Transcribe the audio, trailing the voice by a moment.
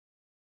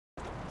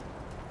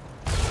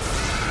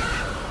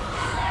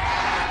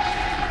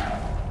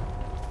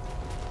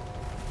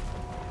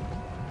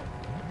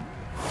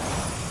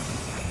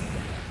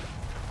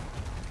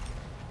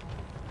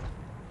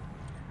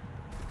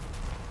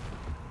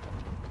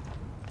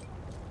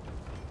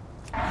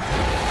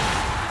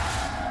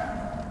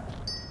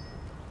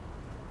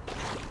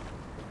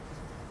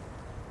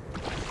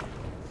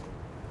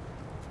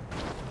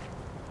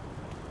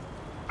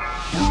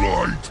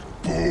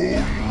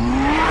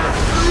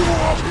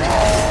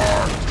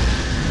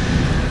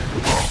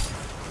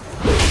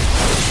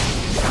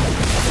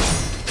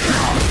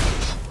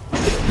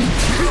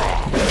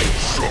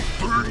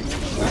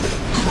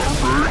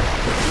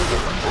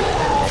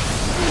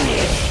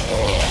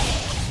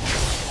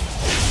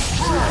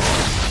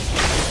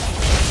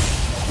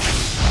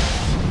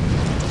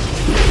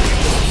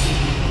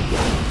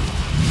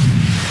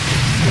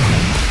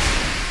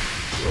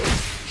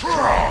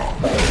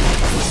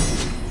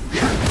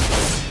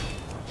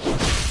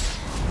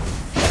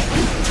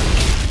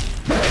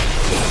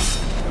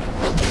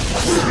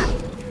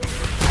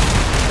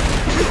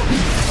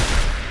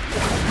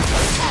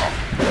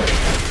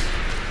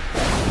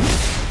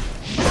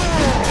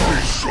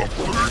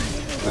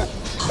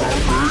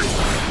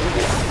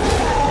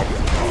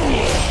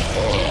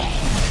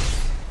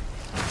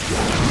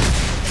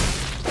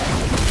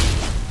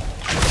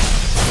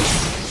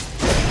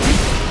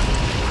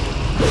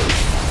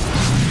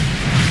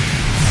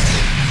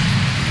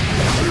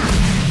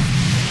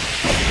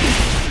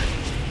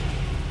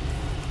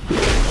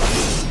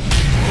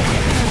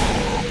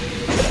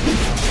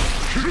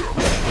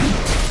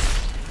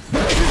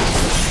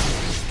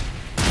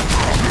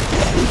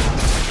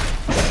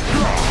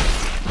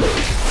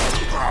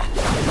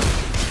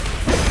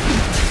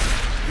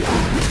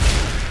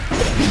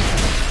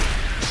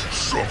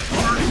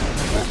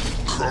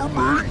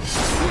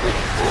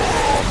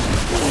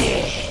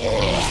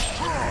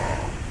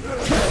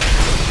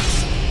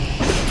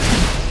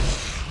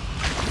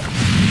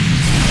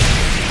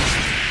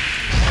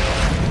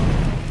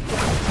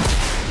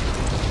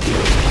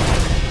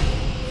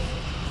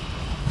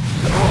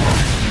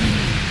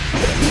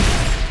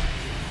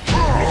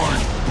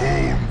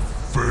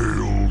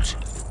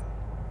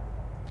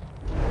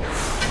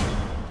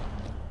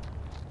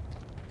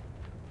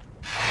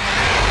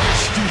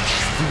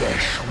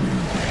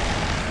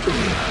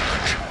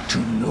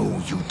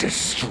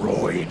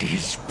Destroyed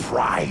his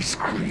prize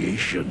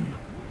creation.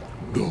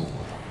 Though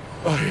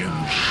I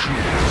am sure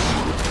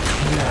he'll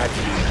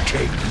gladly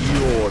take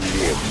your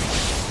limbs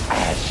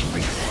as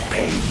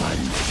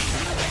repayment.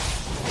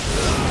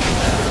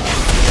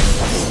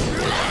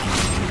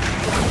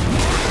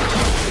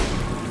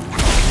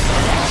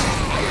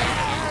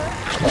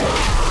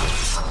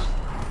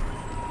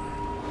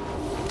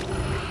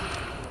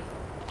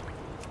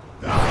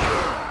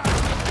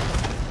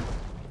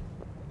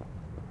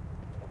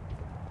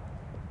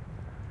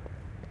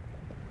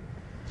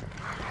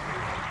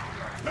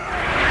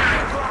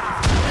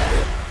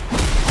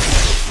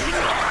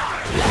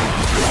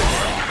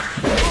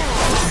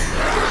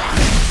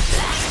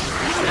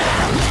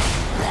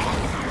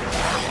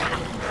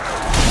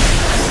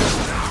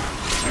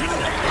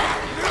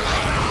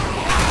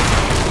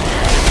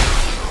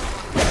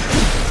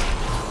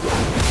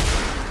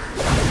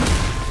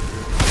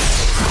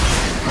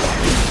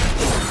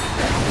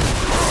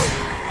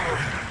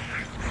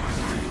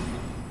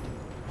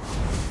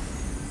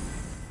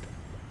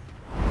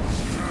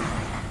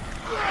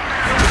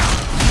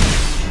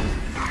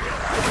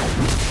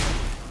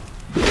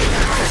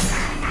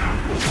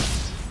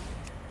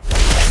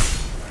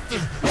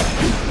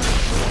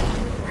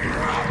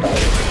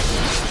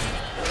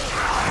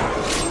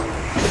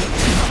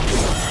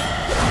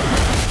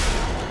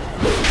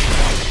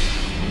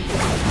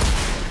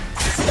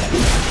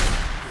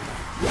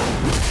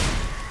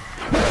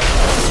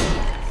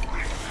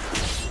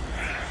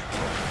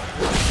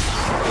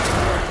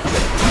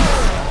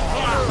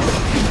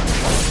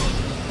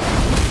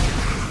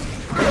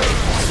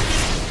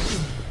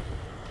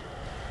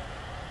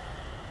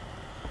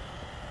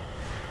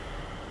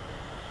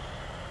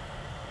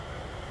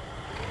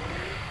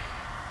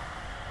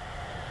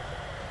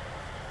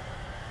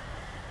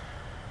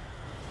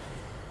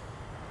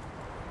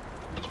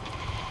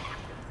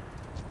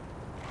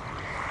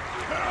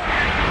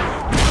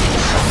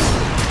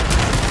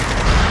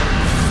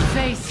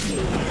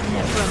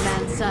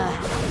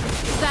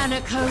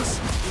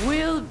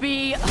 Will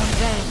be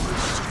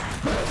avenged.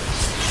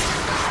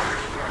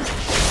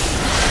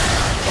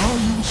 Are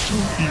you so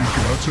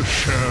eager to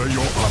share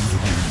your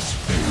underling's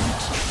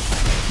fate?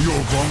 Your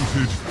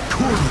vaunted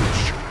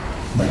courage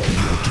may be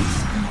your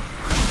doom.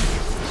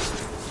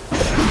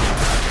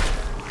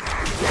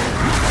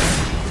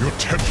 Your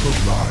temple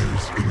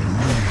lies in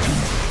illusion.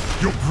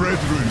 Your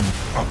brethren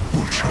are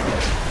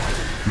butchered.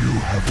 You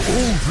have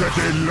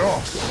already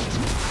lost.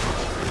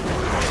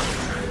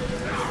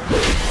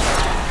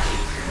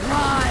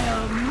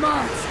 Vile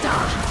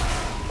monster!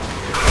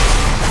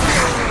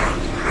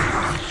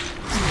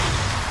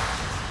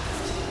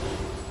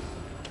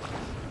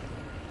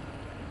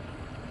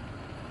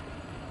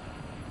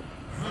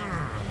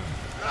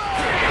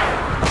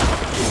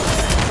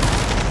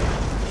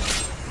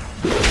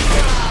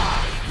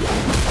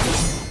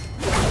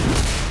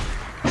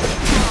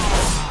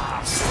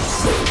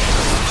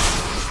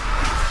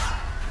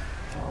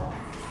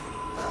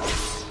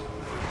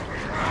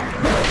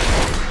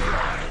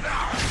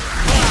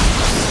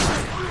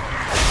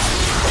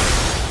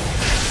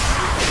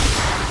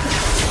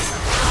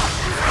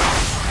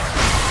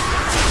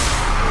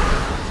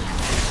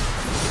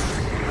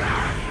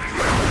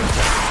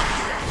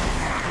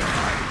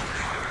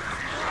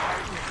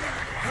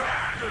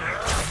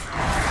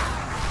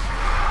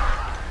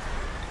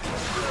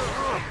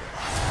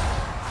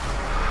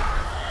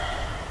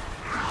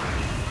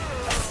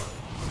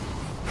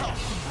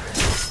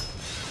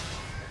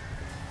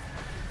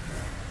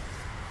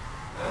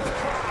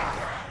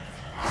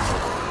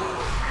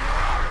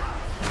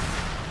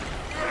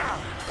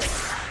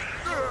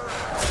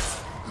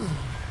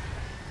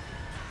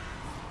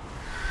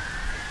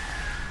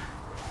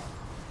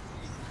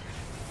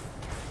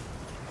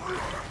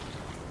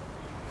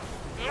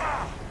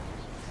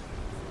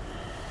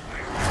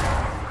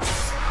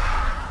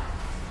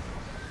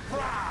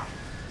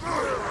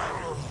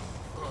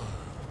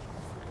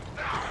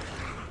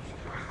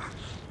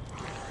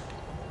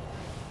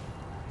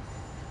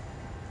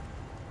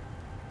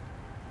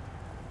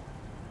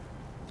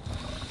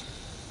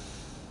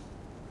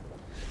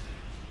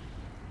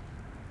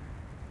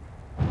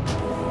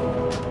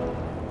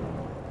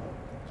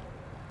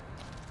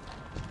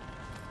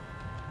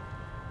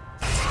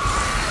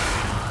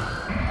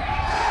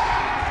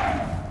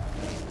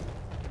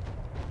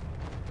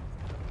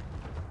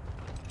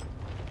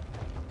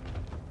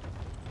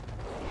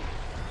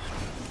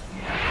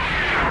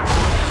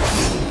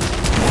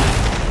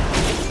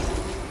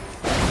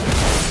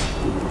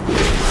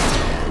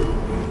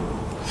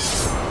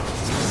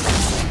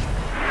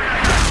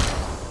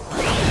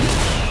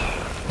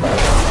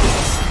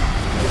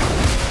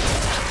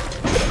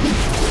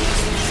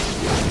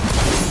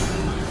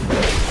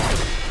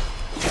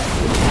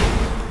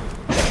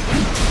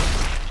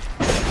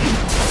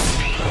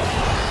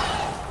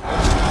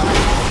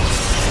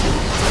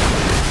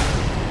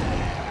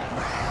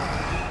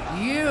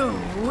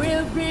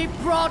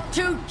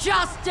 to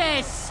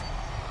justice!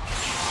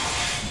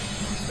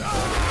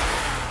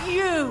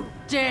 You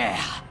dare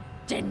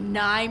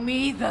deny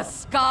me the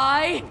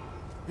sky?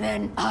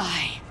 Then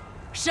I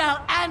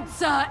shall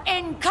answer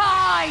in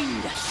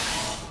kind!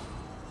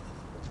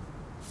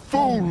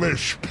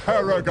 Foolish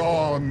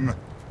Paragon!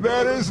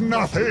 There is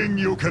nothing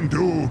you can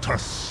do to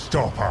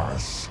stop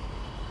us.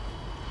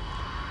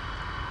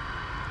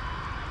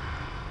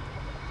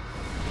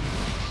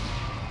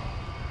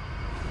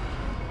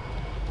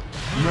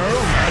 No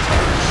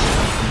matter.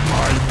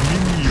 My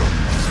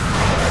minions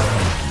are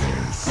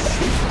this.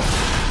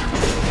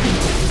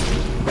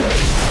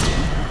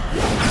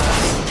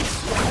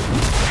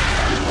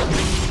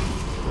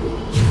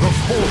 The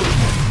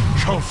fallen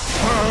shall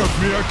serve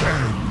me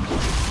again.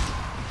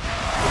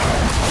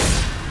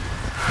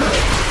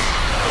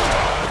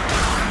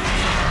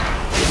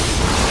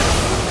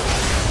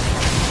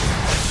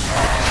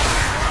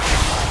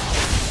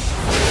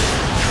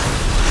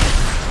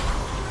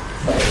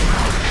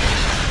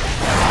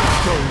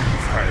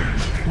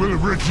 Will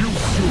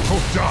reduce you to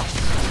dust!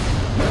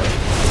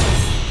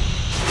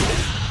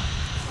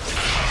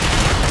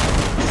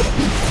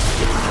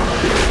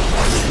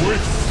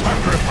 With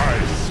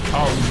sacrifice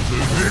comes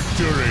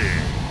victory!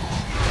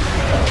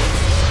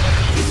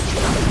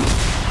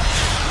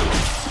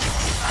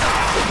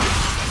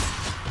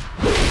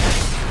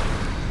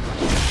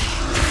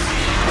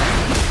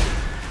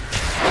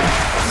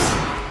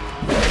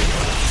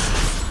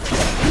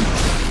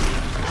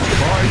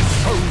 My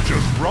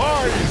soldiers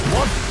rise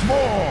once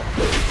more!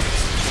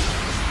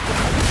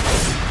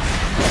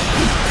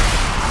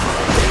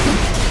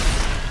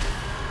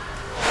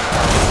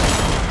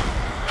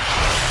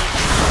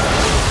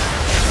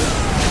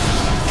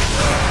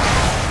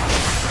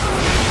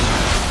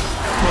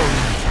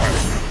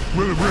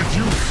 Will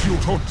reduce you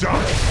to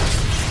dust!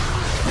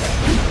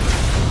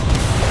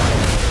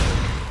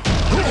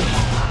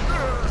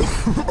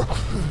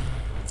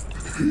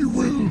 He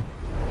will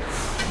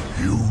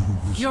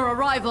use... Your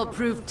arrival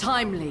proved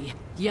timely,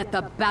 yet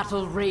the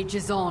battle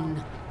rages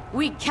on.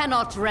 We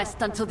cannot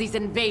rest until these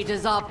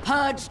invaders are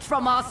purged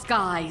from our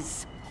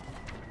skies.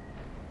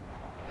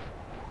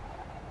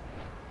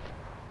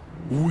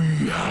 We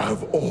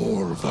have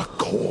all the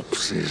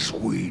corpses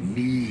we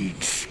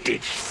need,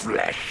 Stitch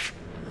Flesh.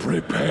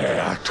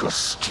 Prepare to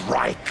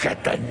strike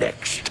at the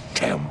next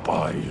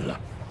temple.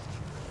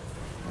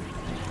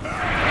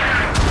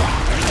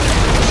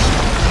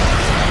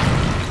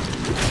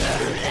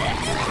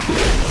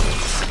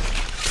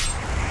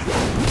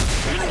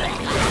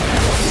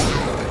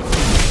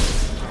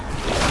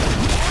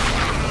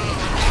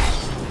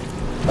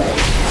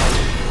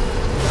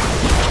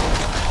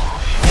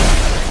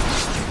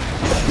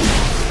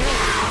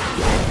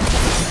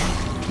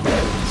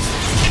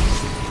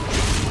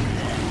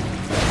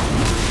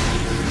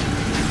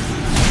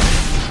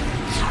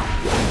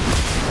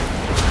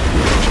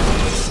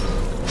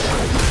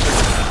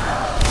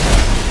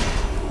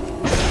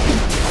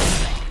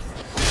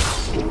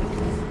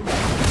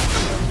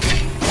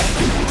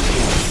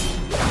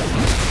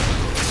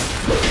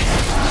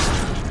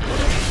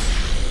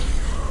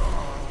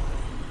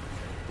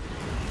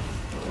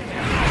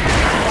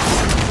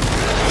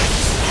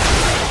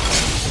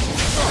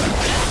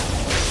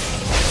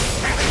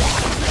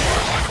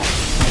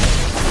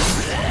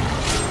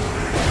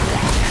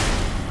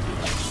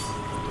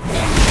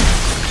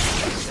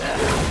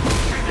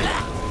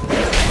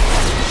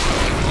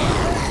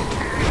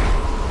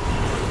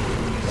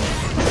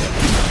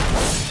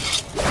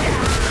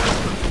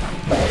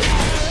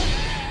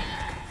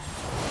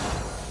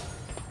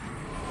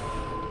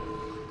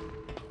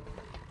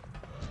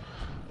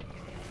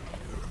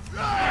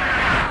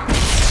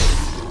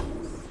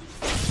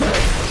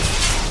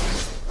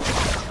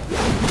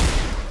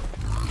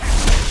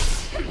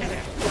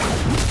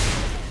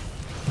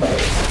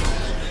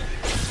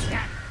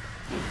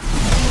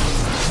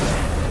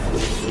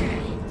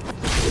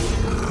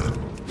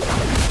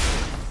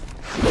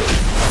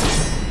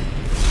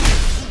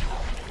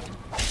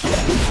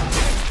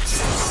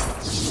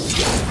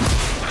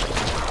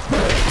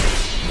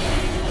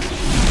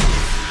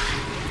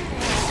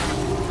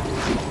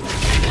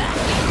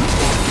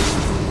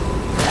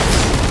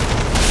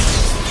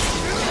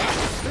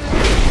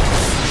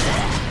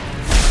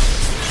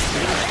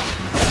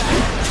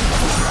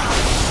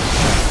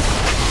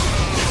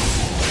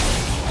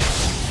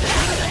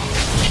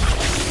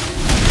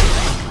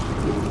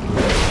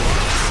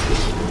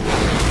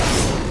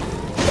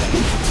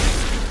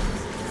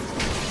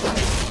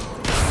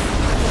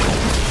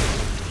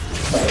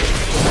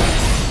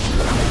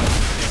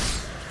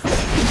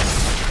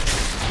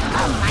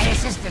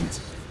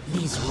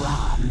 These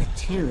raw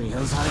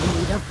materials are in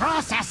need of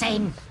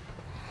processing.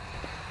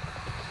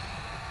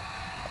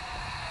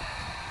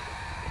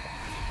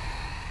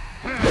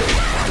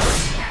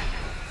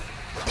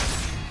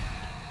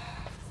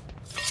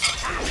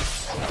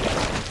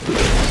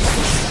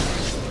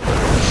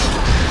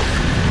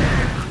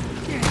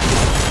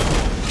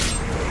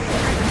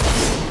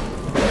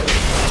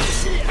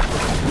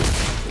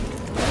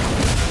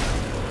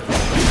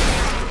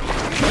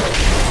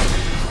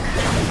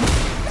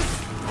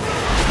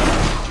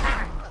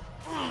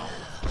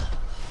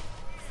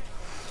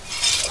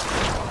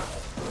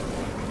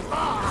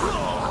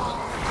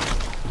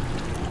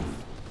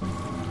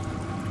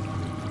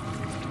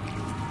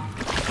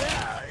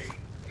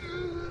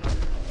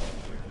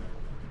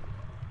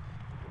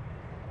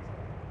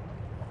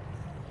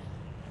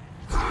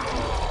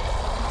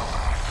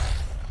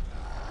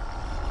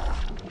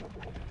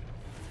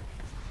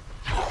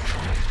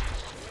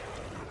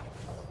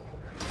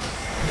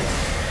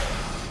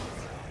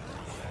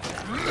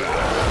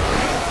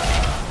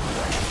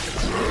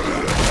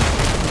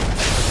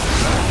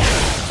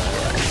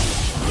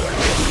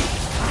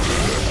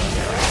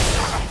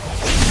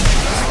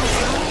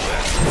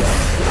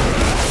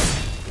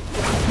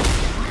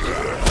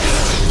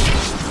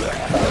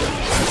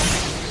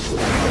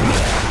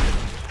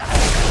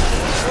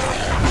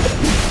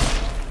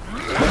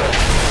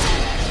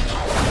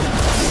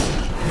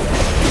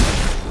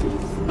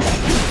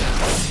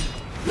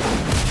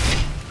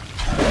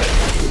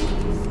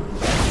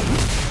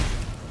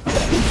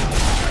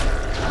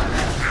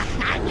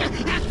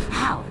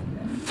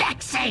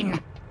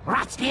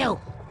 next to you.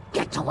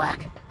 Get to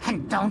work,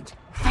 and don't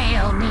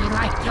fail me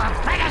like your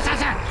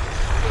predecessor!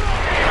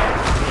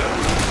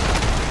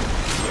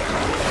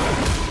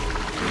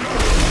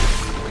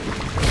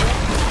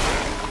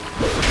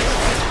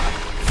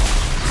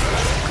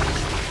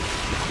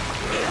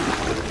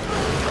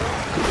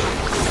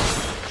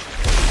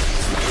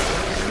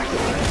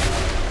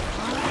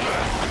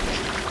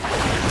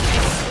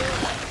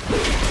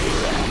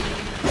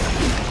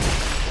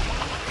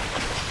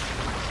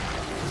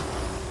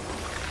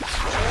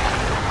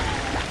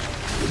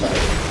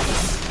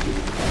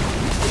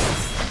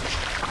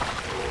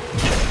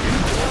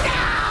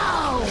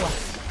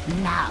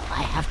 Now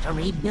I have to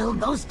rebuild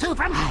those two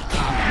from... I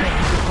can't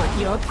wait to put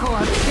your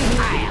corpse in...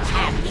 I'll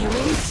have you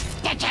in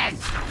stitches!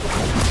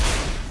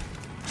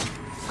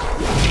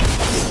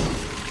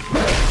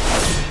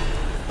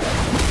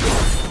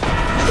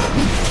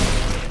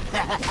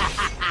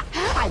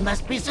 I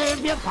must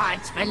preserve your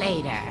parts for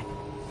later.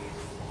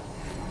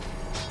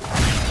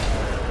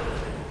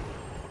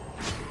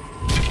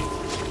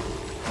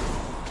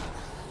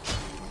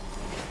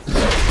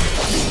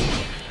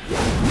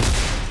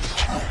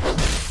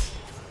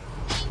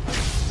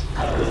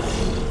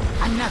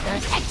 Another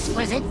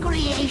exquisite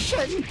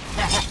creation.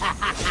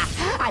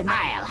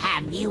 I'll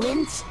have you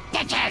in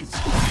stitches.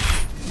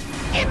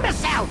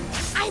 Imbecile!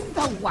 I'm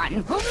the one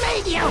who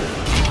made you!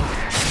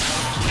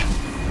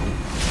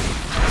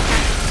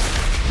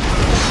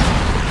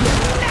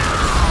 No!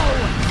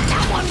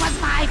 That one was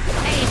my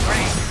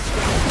favorite!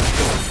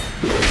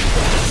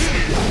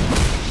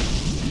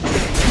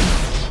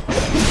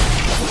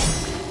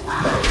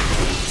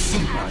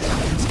 Simple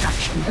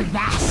construction, but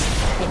vast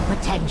in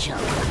potential.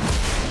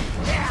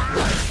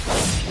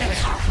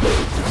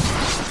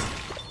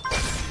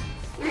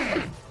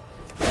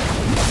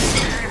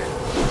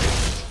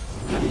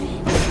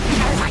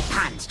 My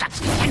constructs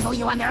can handle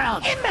you on their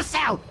own.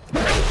 Imbecile! I'm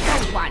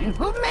the one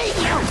who made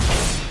you!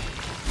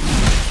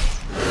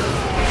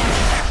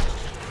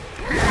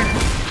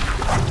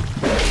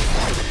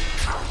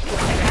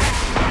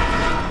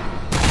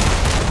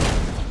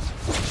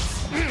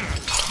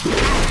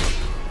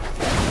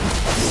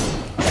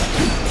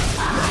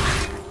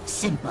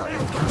 Simple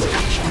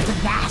construction, but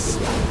vast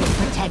in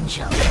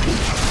potential.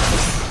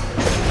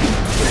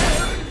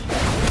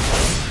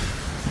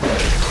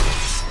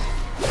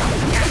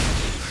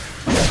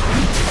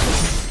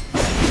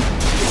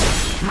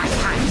 My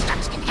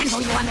constructs can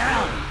handle you on their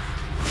own.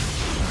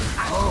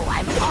 Oh,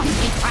 I'm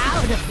awfully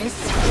proud of this.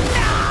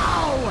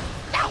 No!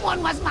 That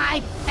one was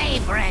my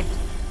favorite.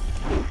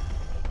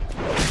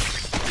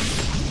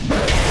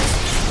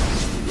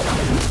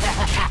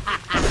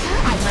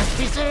 I must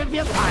preserve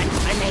your parts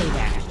for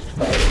later.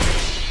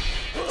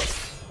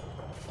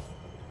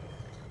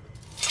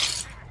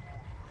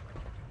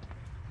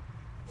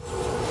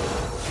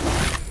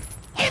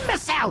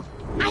 Imbecile!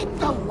 I'm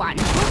the one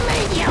who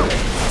made you!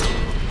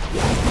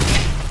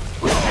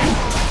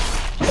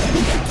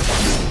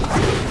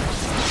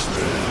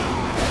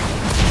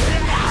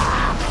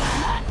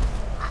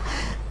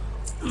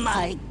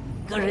 My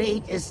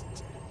greatest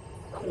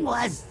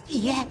was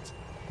yet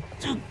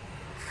to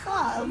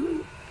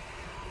come.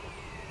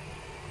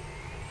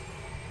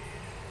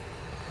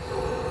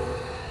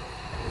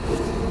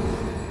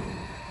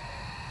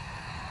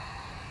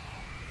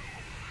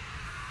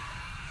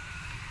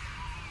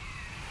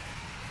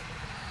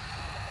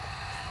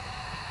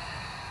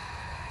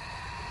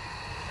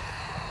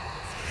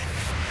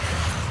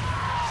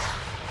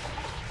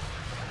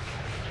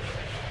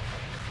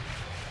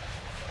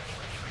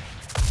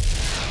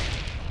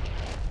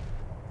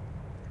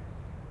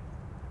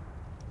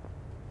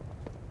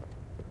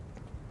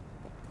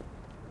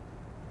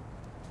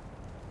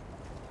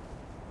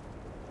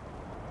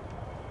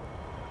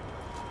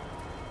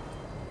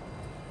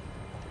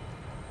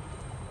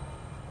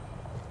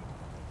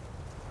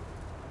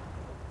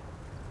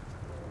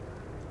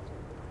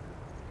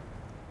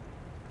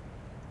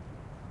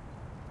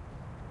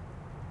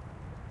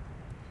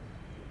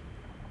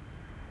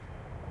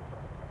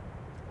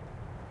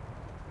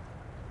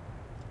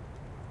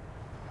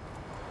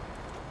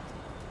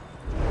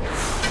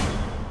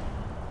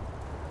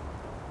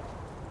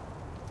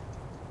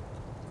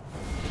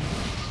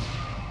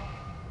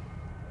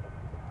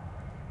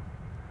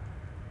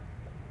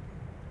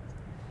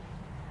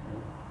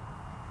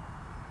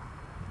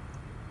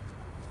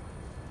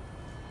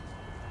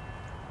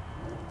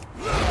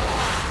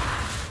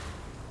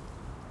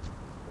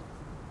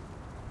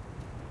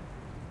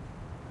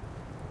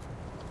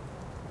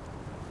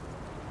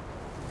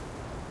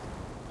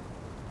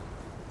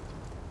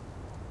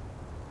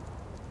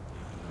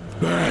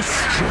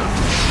 Bastion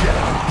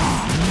shall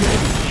be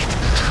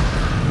laid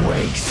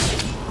waste.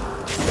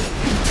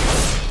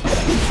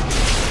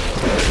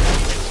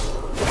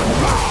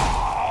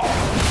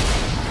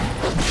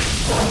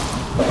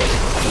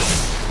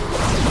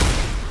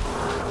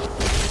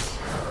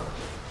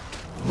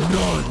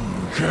 None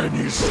can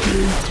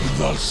escape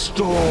the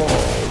storm.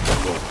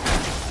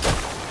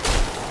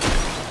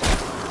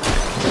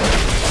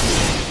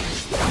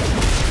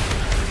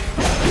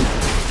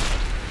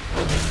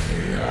 I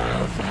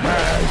have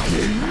had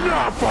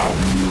enough of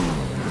you!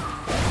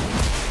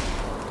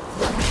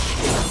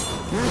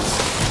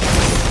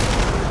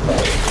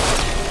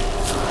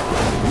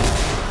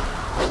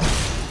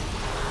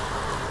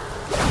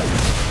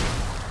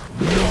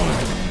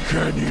 None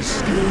can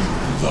escape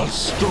the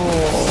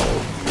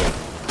storm!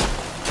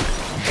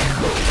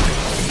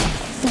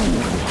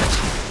 Fool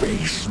to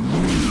face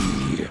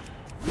me!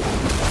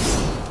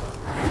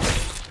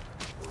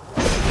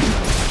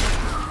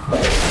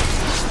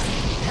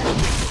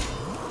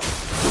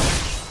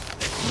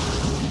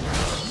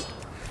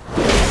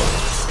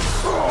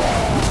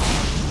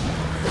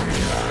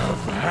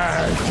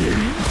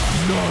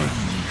 None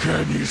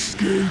can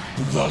escape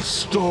the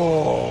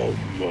storm!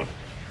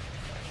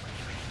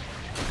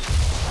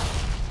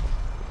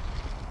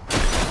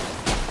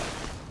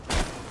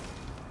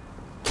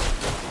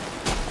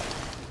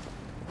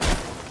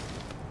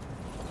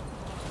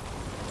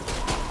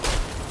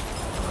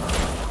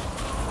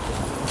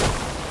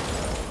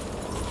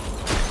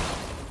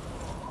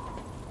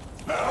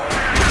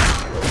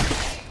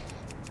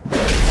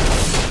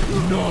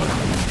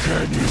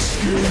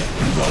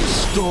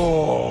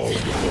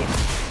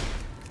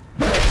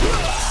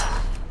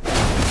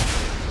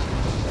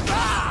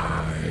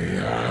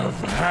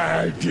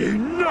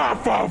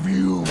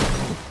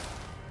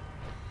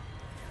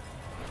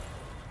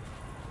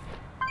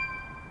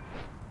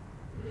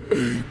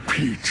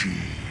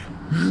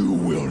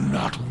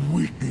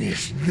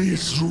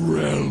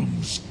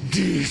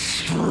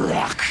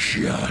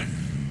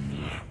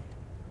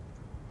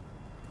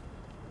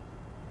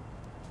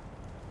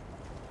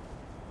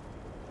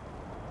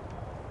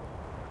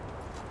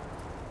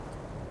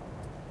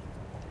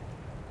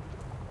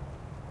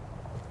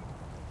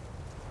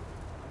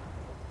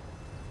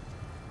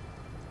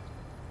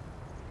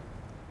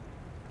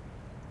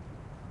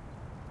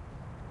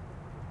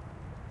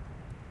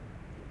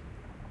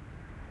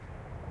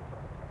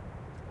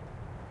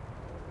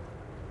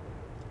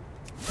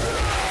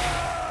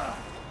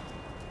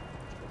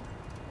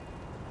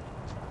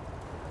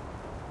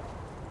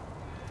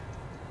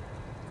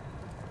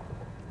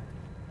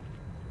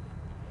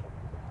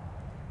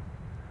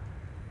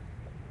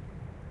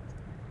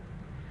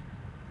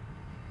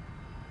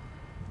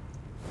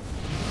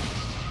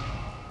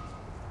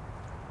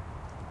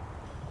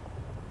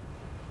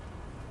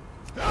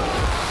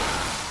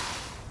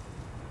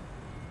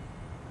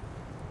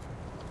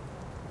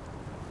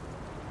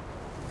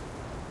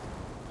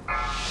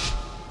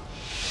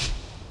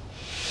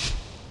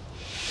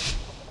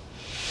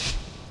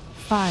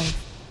 5,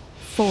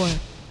 4,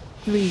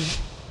 3,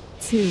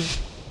 2,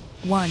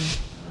 1.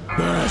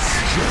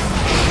 Bastion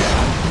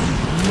shall be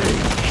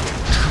laid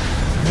to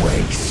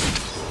waste.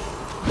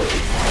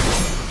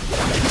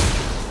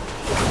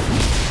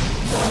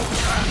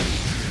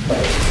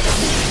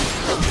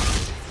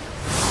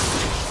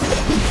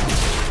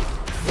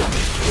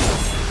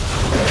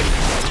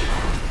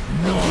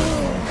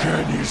 None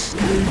can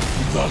escape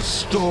the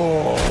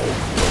storm.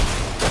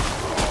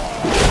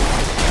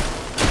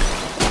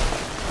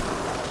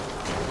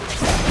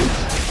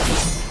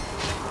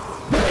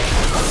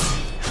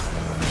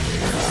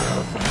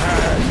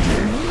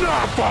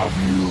 Of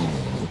you!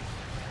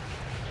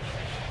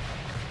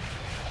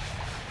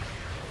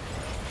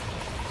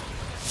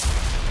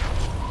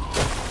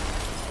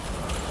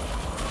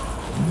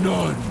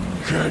 None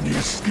can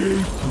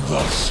escape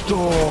the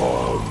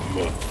storm!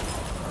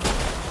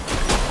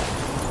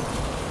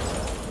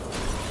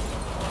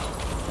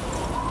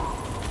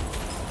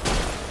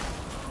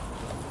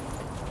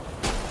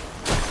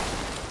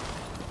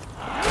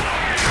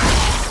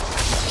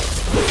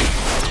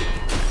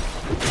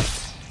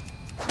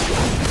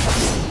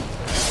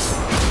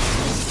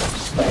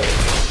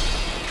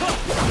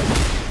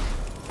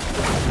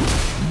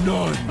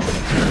 None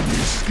can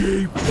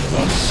escape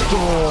the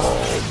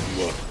storm!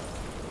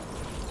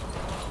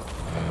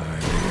 I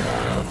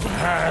have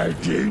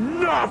had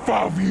enough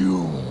of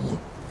you!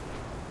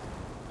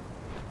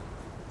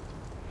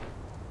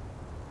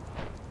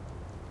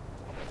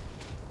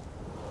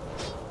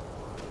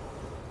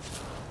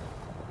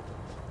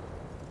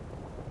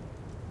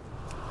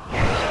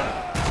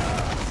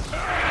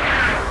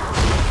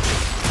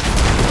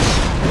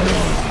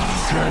 None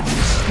can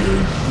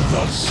escape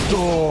the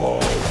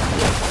storm!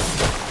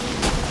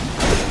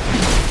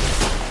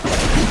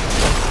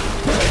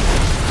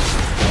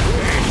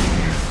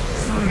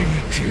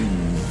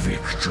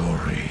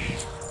 Victory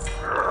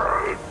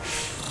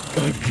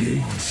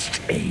against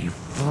a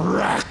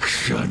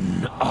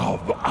fraction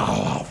of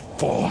our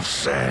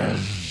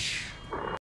forces.